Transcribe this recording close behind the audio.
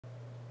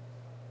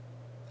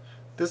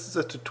This is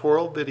a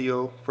tutorial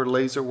video for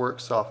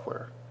LaserWork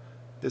software.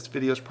 This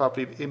video is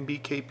property of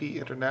MBKP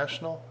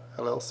International,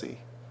 LLC.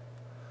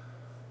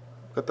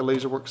 I've got the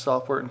LaserWork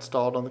software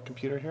installed on the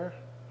computer here.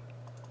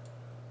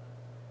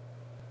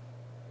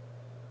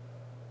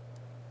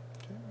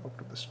 Okay,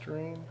 open up the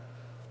screen.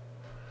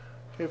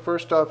 Okay,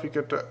 first off, we're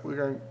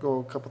going to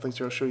go a couple things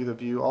here. I'll show you the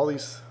view. All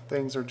these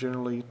things are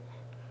generally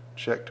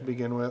checked to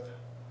begin with.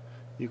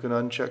 You can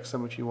uncheck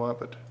some if you want,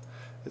 but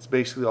it's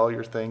basically all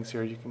your things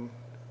here. You can.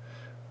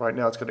 Right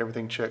now it's got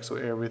everything checked, so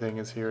everything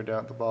is here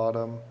down at the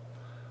bottom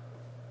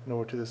and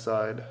over to the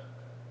side.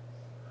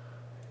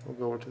 We'll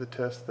go over to the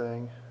test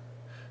thing.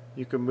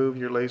 You can move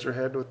your laser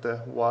head with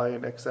the Y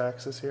and X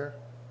axis here.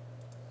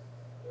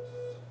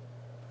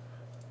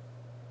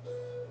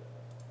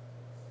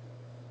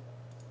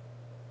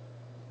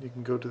 You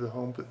can go to the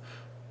home.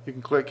 You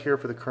can click here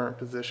for the current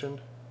position.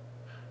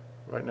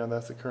 Right now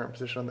that's the current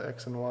position on the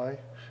X and Y,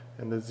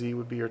 and the Z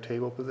would be your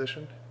table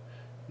position.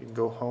 You can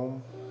go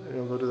home, and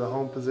you'll go to the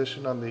home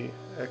position on the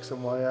X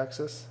and Y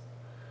axis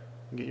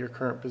and get your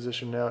current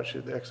position now.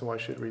 The X and Y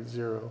should read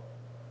 0.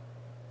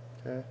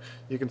 Okay.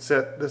 You can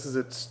set,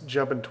 it's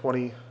jumping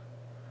 20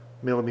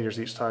 millimeters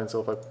each time,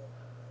 so if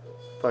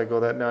I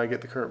go that now, I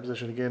get the current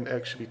position again.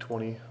 X should be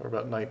 20, or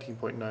about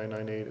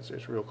 19.998.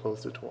 It's real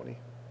close to 20.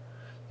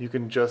 You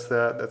can adjust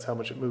that. That's how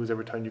much it moves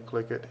every time you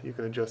click it. You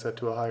can adjust that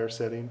to a higher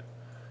setting,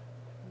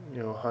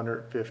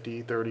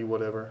 150, 30,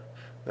 whatever.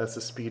 That's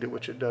the speed at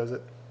which it does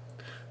it.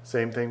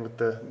 Same thing with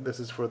this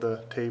is for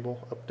the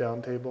table,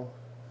 up-down table.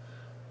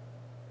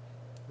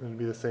 It'll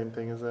be the same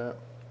thing as that.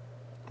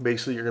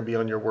 Basically, you're going to be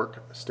on your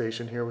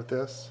workstation here with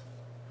this.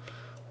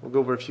 We'll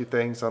go over a few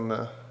things on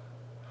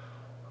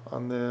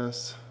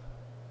this.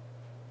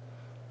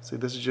 See,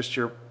 this is just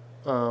your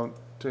to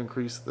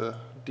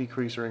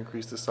decrease or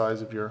increase the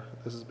size of your.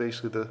 This is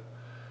basically the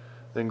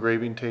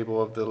engraving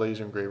table of the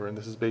laser engraver, and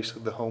this is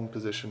basically the home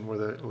position where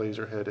the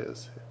laser head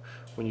is.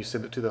 When you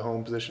send it to the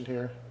home position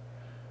here,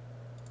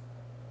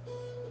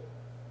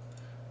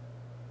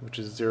 which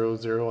is 0,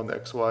 0 on the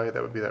XY,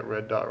 that would be that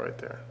red dot right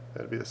there.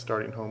 That would be the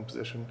starting home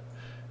position.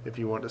 If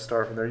you want to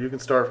start from there, you can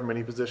start from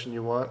any position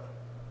you want.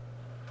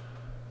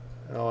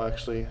 And I'll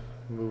actually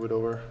move it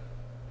over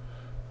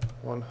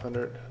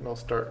 100, and I'll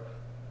start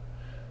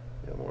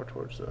more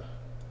towards the.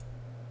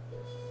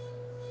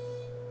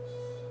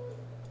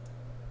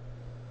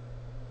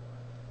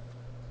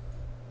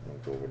 I'll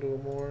go over a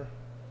little more.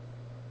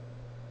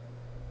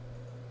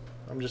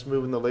 I'm just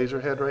moving the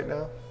laser head right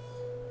now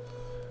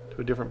to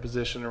a different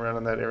position around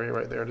in that area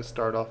right there to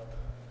start off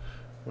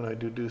when I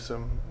do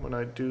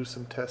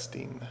some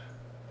testing.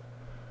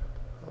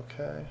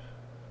 Okay.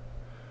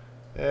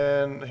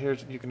 And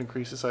here's, you can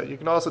increase the size. You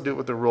can also do it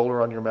with the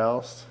roller on your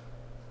mouse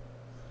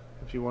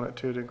if you want it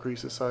to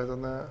increase the size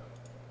on that.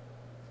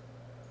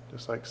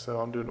 Just like so.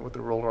 I'm doing it with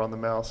the roller on the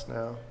mouse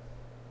now.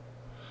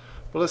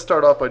 But let's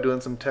start off by doing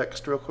some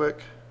text real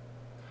quick.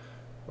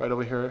 Right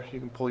over here,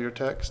 you can pull your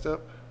text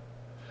up,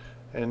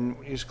 and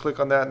you just click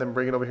on that and then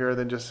bring it over here,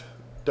 then just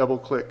double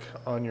click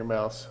on your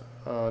mouse,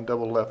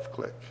 double left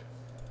click,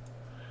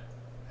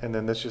 and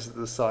then that's just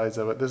the size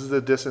of it. This is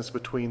the distance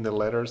between the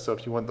letters, so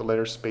if you want the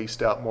letters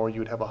spaced out more, you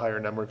would have a higher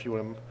number. If you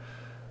want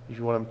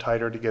them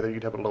tighter together,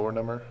 you'd have a lower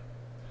number.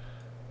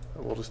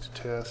 We'll just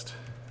do test.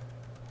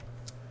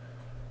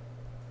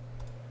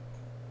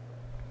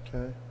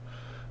 Okay.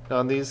 Now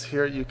on these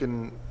here,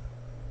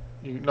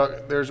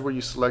 there's where you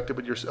select it,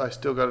 but I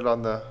still got it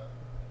on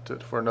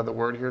for another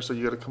word here, so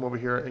you got to come over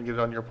here and get it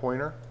on your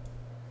pointer.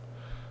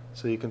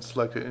 So you can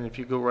select it, and if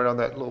you go right on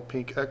that little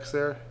pink X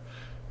there,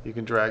 you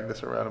can drag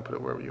this around and put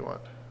it wherever you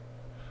want.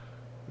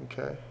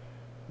 Okay.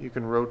 You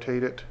can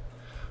rotate it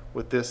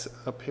with this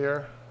up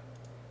here,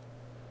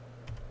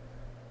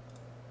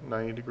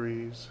 90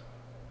 degrees.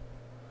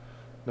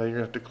 Now you're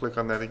going to have to click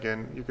on that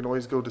again. You can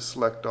always go to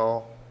select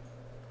all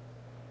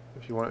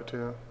if you want it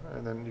to,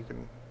 and then you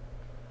can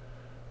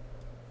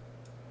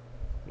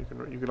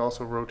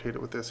also rotate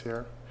it with this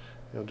here.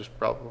 It'll just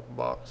drop a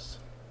box.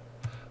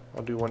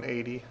 I'll do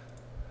 180.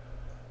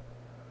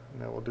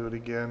 Now we'll do it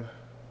again.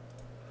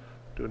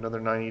 Do another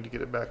 90 to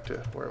get it back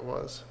to where it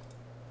was.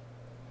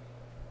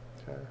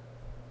 Okay.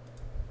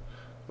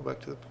 Go back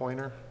to the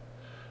pointer.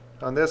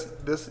 On this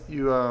it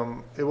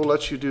will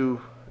let you do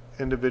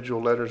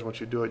individual letters. Once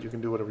you do it, you can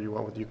do whatever you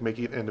want with it. You can make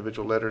each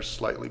individual letters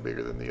slightly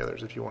bigger than the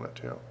others if you want it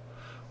to,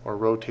 or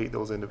rotate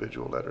those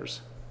individual letters.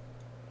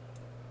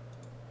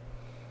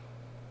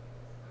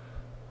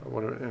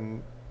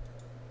 And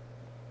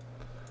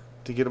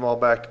to get them all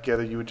back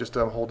together, you would just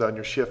hold down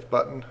your shift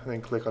button and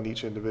then click on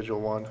each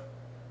individual one,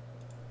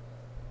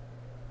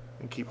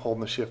 and keep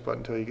holding the shift button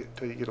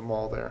until you get them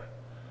all there.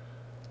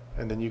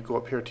 And then you go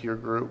up here to your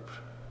group.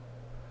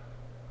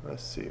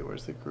 Let's see,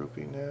 where's the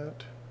grouping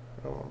at?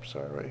 Oh, I'm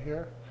sorry, right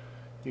here.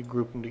 You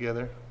group them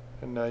together,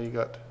 and now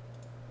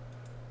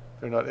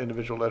they're not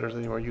individual letters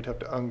anymore. You'd have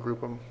to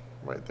ungroup them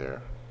right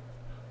there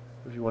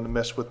if you want to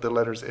mess with the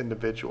letters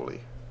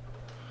individually.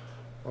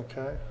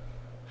 Okay.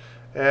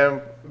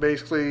 And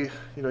basically,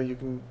 you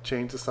can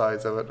change the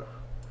size of it,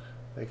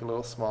 make it a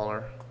little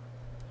smaller.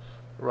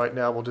 Right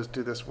now we'll just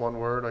do this one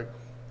word.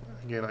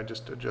 Again, I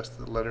just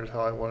adjusted the letters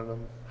how I wanted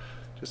them,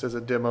 just as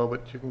a demo,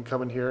 but you can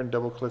come in here and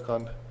double click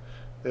on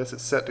this.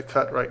 It's set to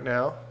cut right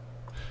now.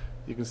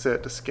 You can set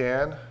it to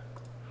scan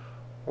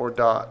or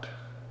dot,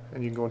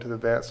 and you can go into the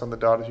advanced on the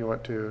dot if you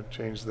want to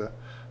change the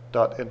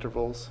dot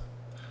intervals.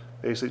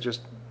 Basically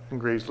just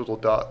engraves little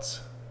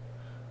dots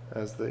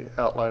as the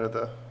outline of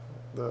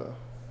the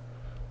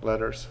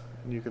letters,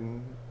 and you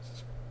can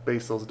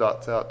space those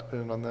dots out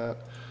depending on that.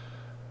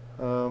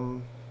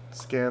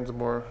 Scans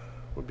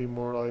would be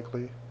more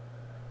likely.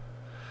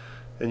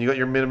 And you got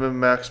your minimum and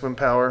maximum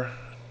power.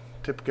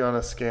 Typically on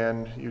a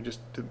scan you just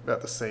do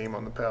about the same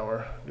on the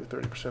power. Do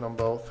 30% on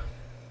both.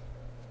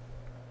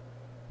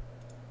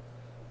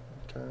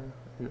 Okay.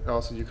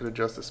 Also you could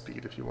adjust the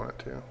speed if you wanted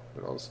to,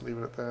 but I'll just leave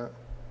it at that.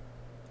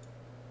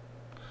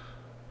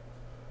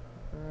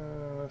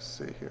 Let's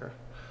see here.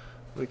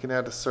 We can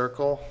add a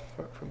circle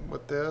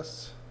with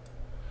this.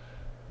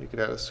 You could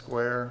add a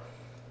square.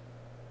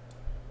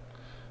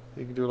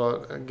 You can do a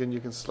lot. Again,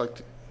 you can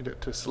select,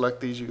 to select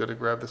these you got to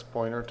grab this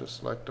pointer to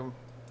select them,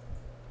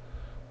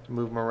 to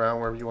move them around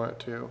wherever you want it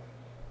to,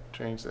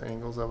 change the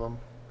angles of them.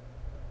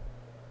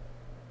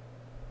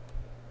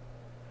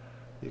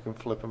 You can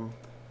flip them.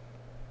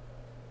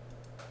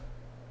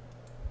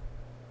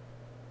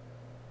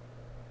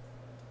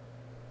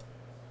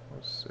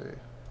 Let's see.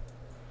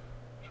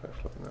 Try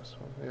flipping this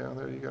one. Yeah,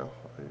 there you go.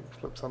 It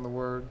flips on the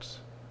words.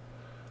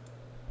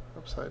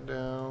 Upside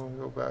down,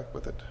 go back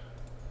with it.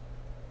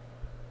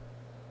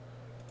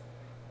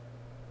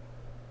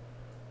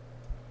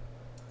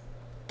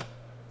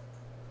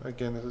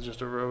 Again, this is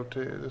just a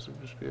rotate. This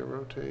would just be a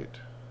rotate.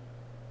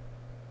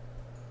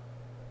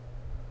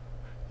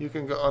 You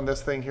can go on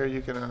this thing here.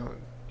 You can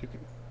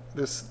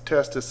this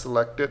test is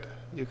selected.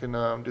 You can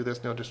do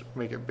this now. Just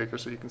make it bigger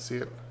so you can see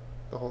it,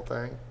 the whole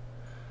thing.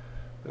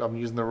 But I'm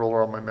using the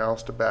roller on my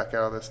mouse to back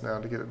out of this now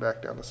to get it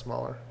back down to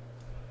smaller.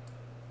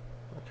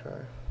 Okay.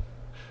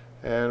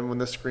 And when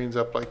this screen's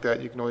up like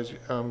that, you can always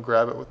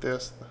grab it with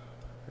this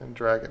and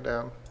drag it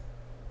down,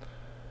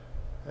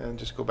 and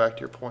just go back to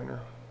your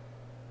pointer.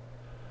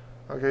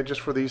 Okay,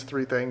 just for these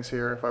three things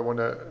here, if I want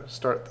to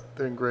start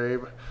the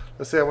engrave,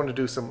 let's say I want to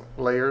do some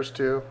layers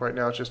too. Right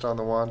now it's just on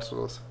the one,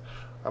 so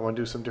I want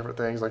to do some different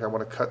things, like I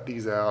want to cut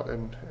these out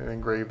and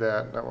engrave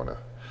that, and I want to,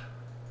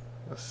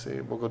 let's see,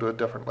 we'll go to a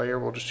different layer.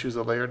 We'll just choose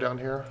a layer down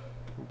here,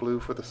 blue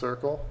for the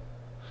circle.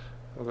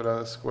 We'll go down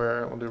to the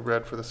square, and we'll do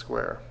red for the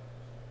square.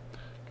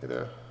 Okay,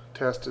 the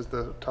test is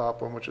the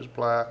top one, which is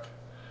black,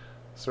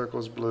 circle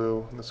is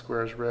blue, and the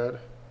square is red.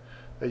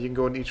 Now you can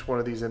go in each one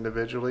of these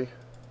individually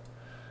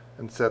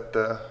and set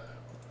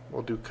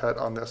we'll do cut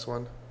on this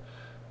one,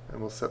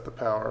 and we'll set the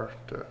power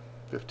to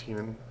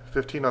 15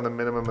 on the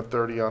minimum and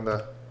 30 on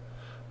the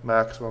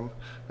maximum.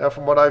 Now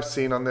from what I've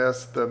seen on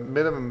this, the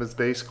minimum is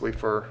basically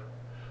for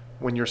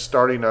when you're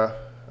starting a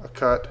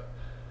cut.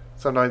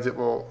 Sometimes it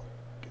will,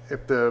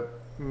 if the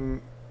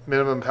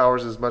minimum power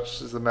is as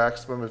much as the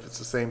maximum, if it's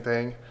the same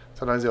thing,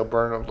 sometimes it'll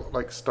burn,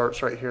 like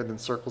starts right here then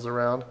circles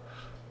around.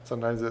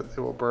 Sometimes it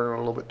will burn a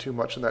little bit too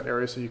much in that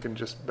area, so you can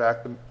just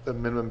back the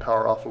minimum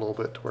power off a little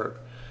bit to where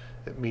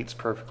it meets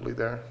perfectly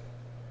there.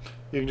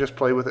 You can just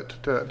play with it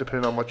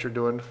depending on what you're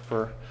doing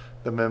for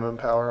the minimum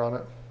power on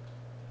it.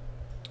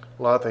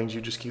 A lot of things you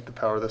just keep the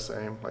power the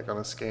same, like on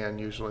a scan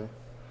usually.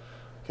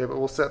 Okay, but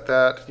we'll set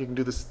that. You can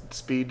do the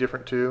speed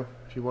different too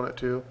if you want it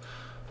to.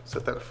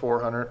 Set that to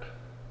 400. Okay,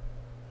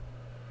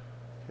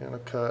 and a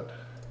cut.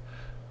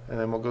 And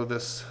then we'll go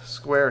this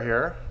square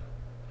here,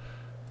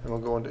 and we'll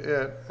go into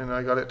it, and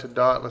I got it to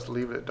dot. Let's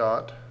leave it at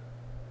dot,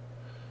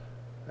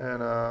 and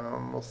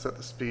we'll set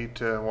the speed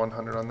to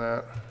 100 on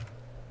that.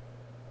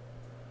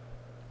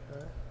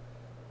 Okay.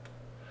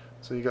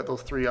 So you got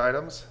those three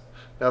items.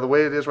 Now the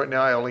way it is right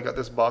now, I only got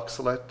this box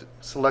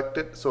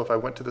selected, so if I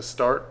went to the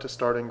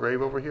start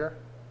engrave over here,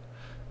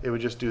 it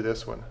would just do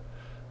this one.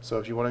 So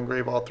if you want to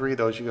engrave all three of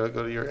those, you got to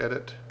go to your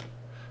edit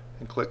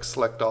and click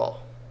select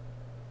all,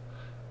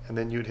 and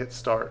then you'd hit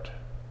start.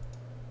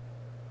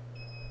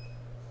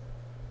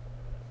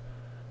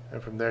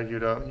 And from there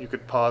you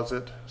could pause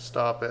it,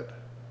 stop it,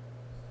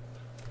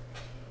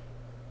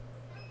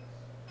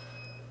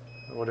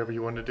 or whatever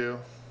you want to do.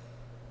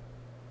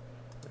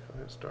 I'll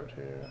hit start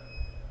here.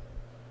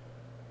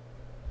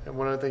 And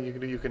one other thing you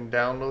can do, you can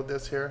download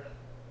this here.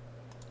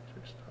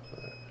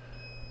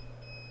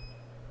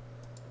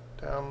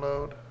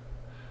 Download.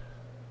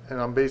 And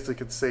I'm basically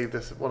could save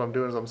this. What I'm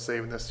doing is I'm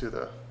saving this to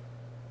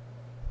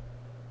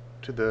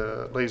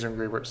the laser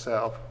engraver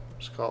itself.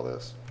 Just call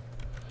this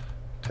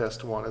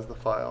test1 as the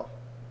file.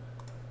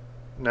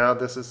 Now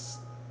this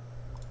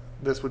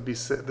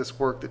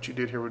work that you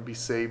did here would be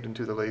saved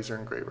into the laser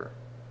engraver.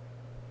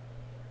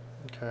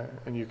 Okay,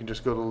 and you can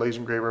just go to the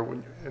laser engraver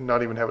and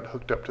not even have it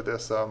hooked up to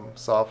this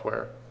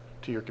software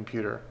to your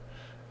computer,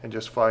 and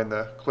just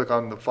click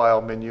on the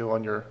file menu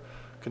on your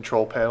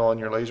control panel on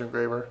your laser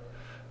engraver,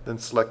 then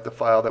select the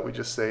file that we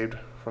just saved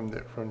from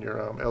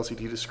your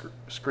LCD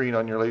screen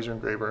on your laser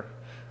engraver,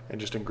 and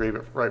just engrave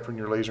it right from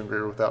your laser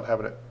engraver without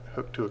having it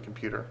hooked to a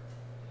computer.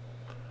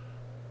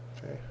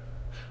 Okay,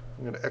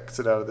 I'm going to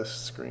exit out of this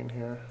screen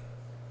here.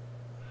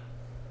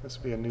 This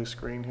will be a new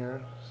screen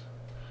here.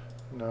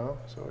 No,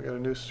 so we got a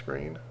new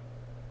screen.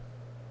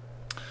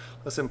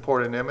 Let's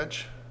import an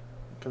image.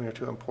 Come here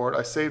to import.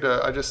 I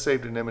just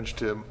saved an image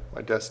to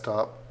my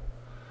desktop.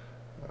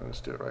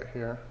 Let's do it right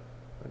here,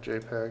 a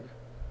JPEG.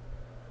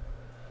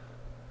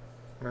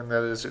 And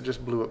that is, it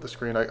just blew up the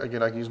screen.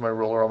 Again, I can use my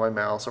roller on my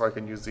mouse, or I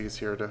can use these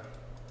here to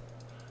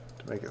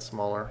make it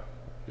smaller.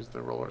 Use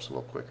the rollers a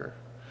little quicker.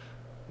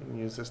 You can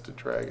use this to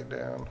drag it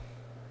down.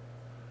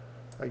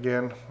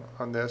 Again,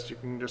 on this, you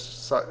can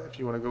just, if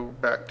you want to go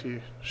back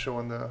to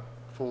showing the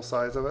full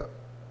size of it.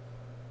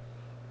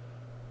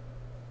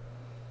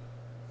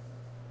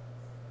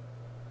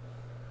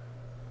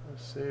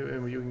 Let's see,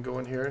 and you can go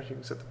in here, you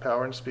can set the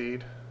power and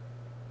speed.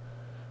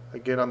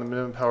 Again, on the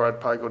minimum power,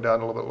 I'd probably go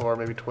down a little bit lower,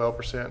 maybe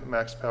 12%,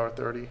 max power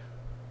 30.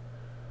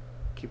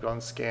 Keep it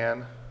on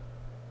scan.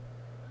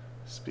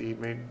 Speed,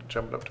 maybe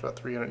jump it up to about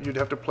 300. You'd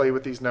have to play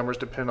with these numbers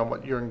depending on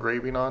what you're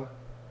engraving on.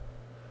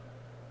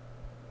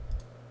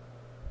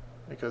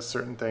 Because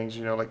certain things,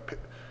 you know, like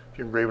if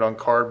you're engraving on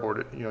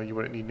cardboard, you know, you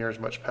wouldn't need near as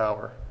much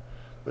power.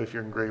 But if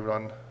you're engraving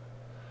on,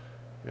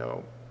 you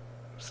know,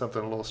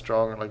 something a little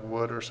stronger like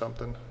wood or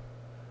something,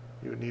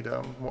 you would need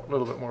a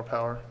little bit more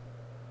power.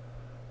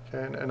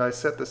 Okay, and I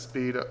set the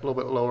speed a little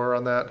bit lower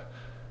on that.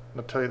 And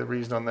I'll tell you the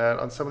reason on that.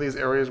 On some of these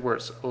areas where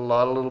it's a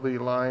lot of little bitty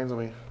lines,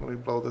 let me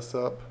blow this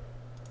up.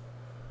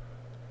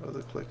 Blow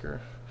the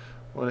clicker.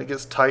 When it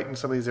gets tight in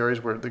some of these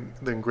areas where the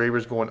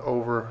engraver's going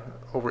over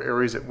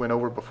areas it went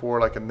over before,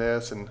 like in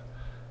this and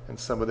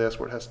some of this,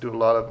 where it has to do a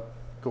lot of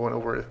going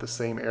over at the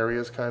same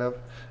areas kind of,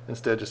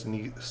 instead of just a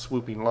neat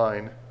swooping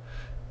line,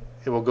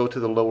 it will go to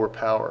the lower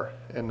power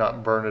and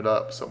not burn it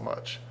up so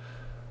much.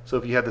 So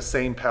if you had the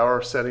same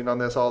power setting on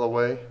this all the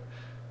way,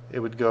 it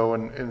would go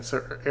in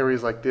certain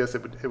areas like this,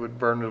 it would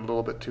burn it a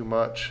little bit too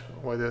much,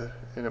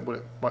 and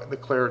the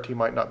clarity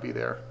might not be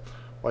there.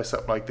 Why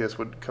something like this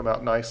would come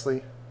out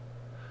nicely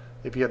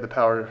if you had the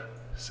power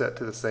set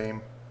to the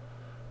same,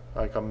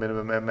 like on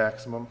minimum and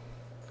maximum.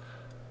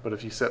 But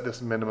if you set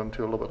this minimum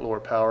to a little bit lower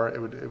power,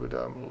 it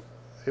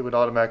would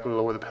automatically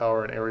lower the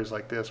power in areas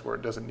like this where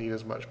it doesn't need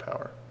as much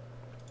power.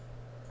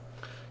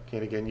 Okay,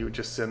 and again, you would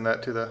just send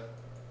that to the.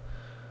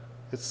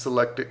 It's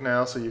selected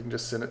now, so you can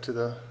just send it to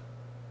the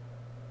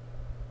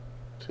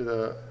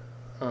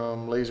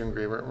laser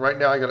engraver. Right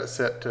now I got it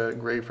set to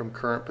engrave from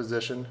current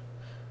position.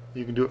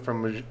 You can do it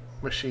from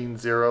machine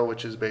 0,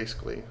 which is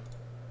basically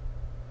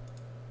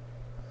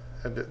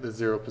at the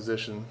 0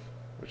 position,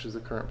 which is the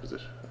current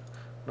position.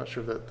 I'm not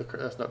sure if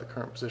that's not the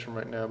current position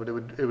right now, but it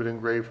would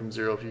engrave from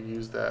 0 if you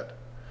use that.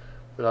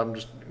 But I'm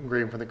just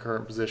engraving from the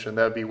current position.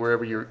 That would be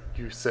wherever you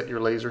set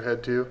your laser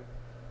head to.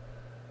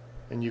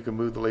 And you can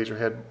move the laser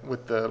head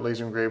with the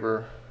laser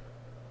engraver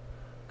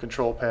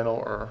control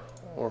panel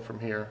or from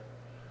here.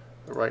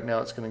 But right now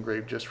it's going to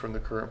engrave just from the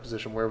current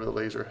position wherever the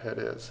laser head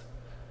is.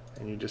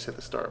 And you just hit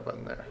the start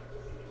button there.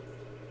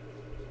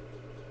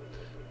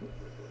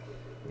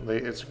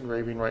 It's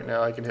engraving right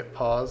now. I can hit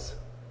pause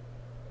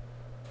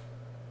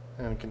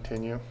and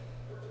continue,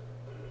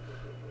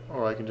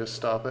 or I can just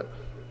stop it.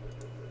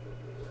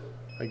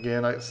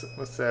 Again,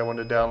 let's say I want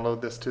to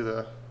download this to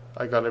the.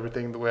 I got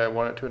everything the way I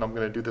want it to, and I'm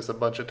going to do this a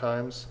bunch of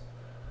times.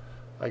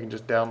 I can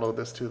just download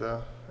this to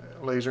the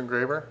laser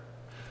engraver.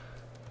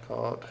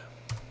 Call it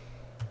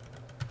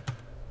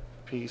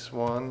piece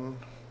 1,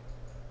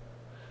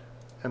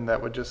 and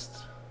that would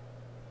just.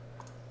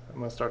 I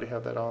must already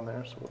have that on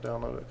there, so we'll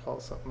download it, call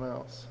it something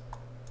else.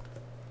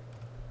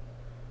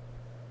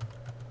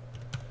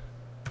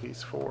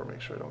 Piece 4,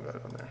 make sure I don't got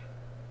it on there.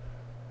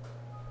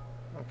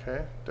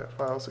 Okay, that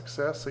file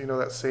success. So you know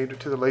that saved it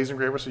to the laser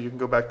engraver, so you can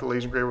go back to the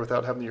laser engraver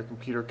without having your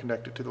computer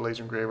connected to the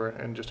laser engraver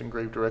and just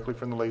engrave directly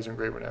from the laser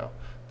engraver now.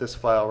 This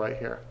file right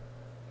here.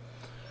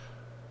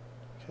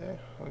 Okay,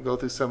 I'll go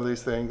through some of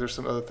these things. There's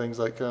some other things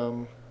like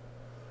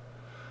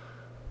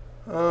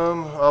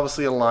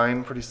obviously a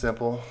line, pretty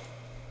simple.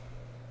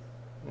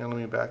 And let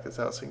me back this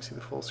out so you can see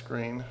the full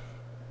screen.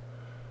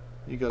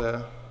 You got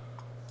a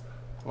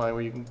line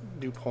where you can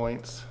do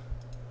points,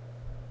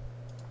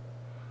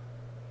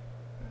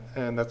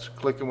 and that's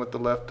clicking with the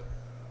left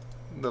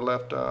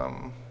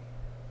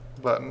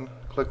button.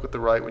 Click with the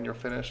right when you're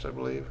finished, I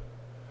believe.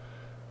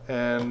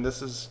 And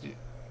this is you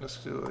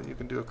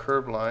can do a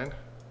curved line.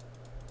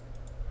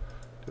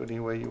 Do it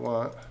any way you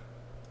want.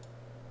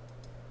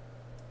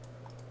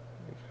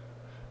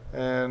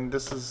 And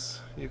this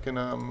is you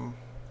can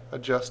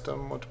adjust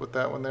them with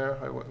that one there.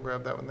 I went and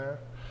grabbed that one there.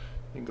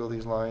 You can go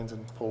these lines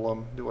and pull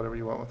them, do whatever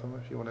you want with them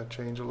if you want to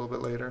change a little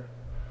bit later.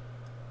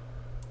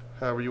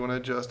 However you want to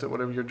adjust it,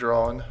 whatever you're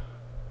drawing.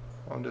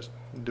 I'm just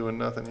doing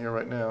nothing here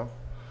right now.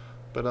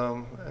 But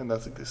and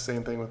that's the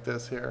same thing with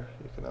this here.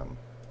 You can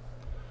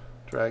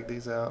drag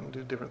these out and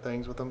do different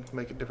things with them,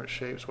 make it different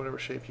shapes, whatever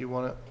shape you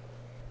want it.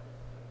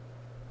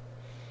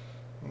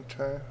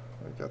 Okay,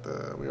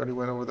 we already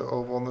went over the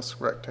oval and this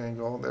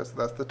rectangle. That's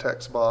the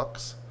text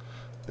box.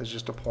 There's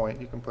just a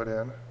point you can put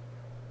in.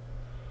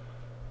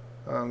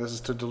 This is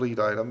to delete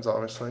items,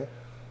 obviously.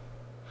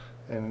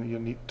 And you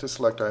need to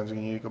select items, and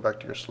you need to go back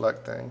to your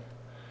select thing.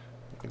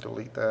 You can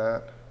delete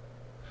that.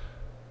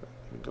 You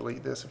can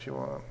delete this if you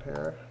want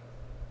here.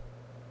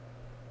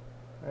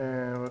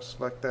 And we'll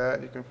select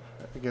that. You can,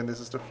 again,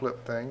 this is to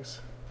flip things.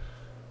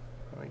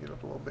 Let me get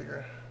it a little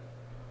bigger.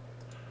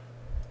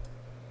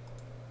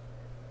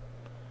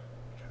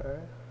 Okay.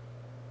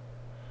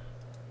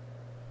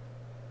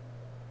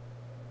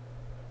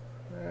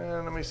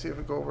 And let me see if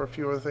we go over a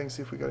few other things,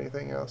 see if we got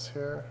anything else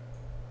here.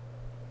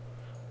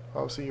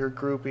 Obviously your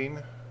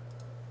grouping.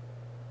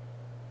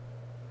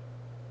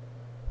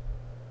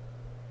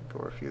 Go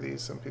over a few of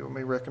these. Some people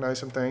may recognize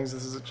some things.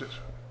 This is just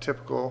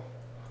typical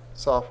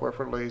software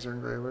for laser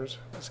engravers.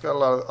 It's got a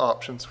lot of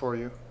options for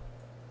you.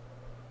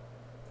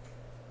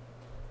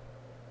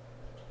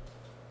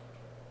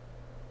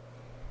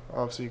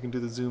 Obviously you can do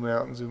the zoom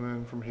out and zoom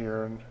in from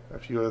here, and a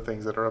few other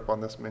things that are up on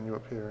this menu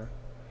up here.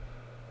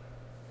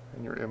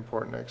 And your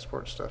import and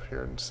export stuff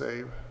here, and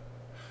save.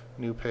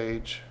 New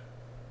page.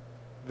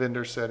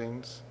 Vendor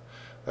settings.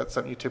 That's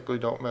something you typically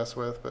don't mess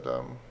with, but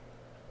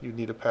you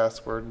need a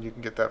password, and you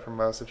can get that from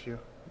us if you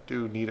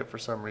do need it for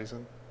some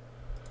reason.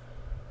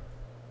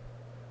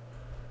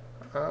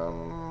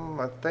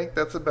 I think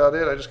that's about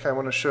it. I just kind of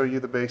want to show you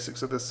the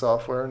basics of this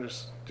software and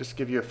just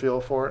give you a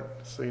feel for it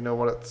so you know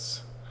what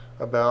it's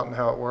about and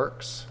how it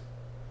works.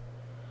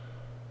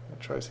 I'll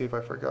try to see if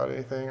I forgot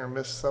anything or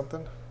missed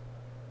something.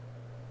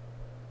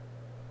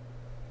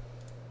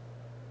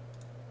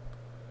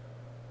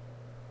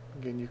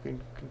 Again, you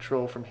can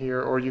control from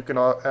here, or you can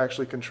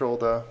actually control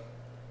the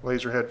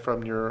laser head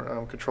from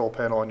your control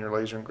panel on your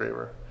laser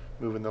engraver,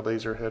 moving the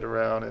laser head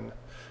around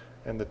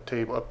and the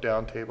table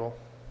up-down table.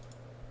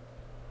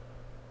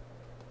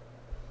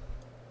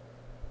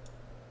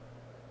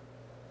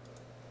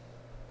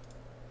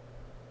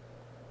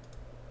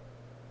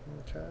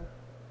 Okay.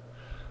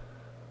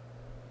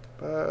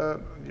 But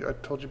I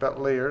told you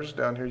about layers.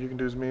 Down here you can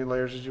do as many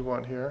layers as you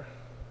want here.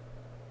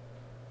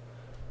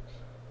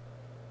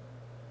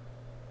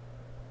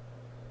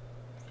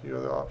 A few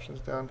other options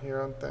down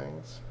here on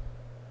things.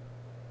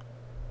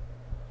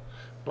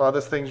 A lot of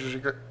these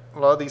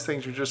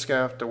things you're just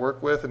gonna have to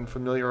work with and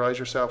familiarize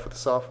yourself with the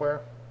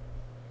software.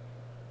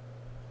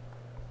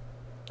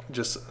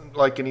 Just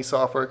like any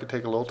software, it could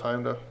take a little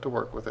time to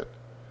work with it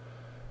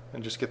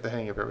and just get the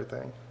hang of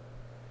everything.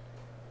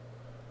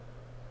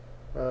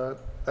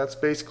 That's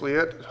basically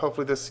it.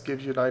 Hopefully this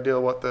gives you an idea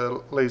of what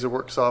the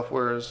LaserWork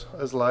software is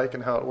like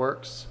and how it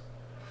works.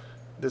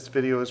 This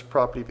video is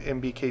property of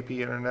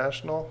MBKP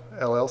International,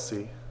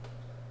 LLC.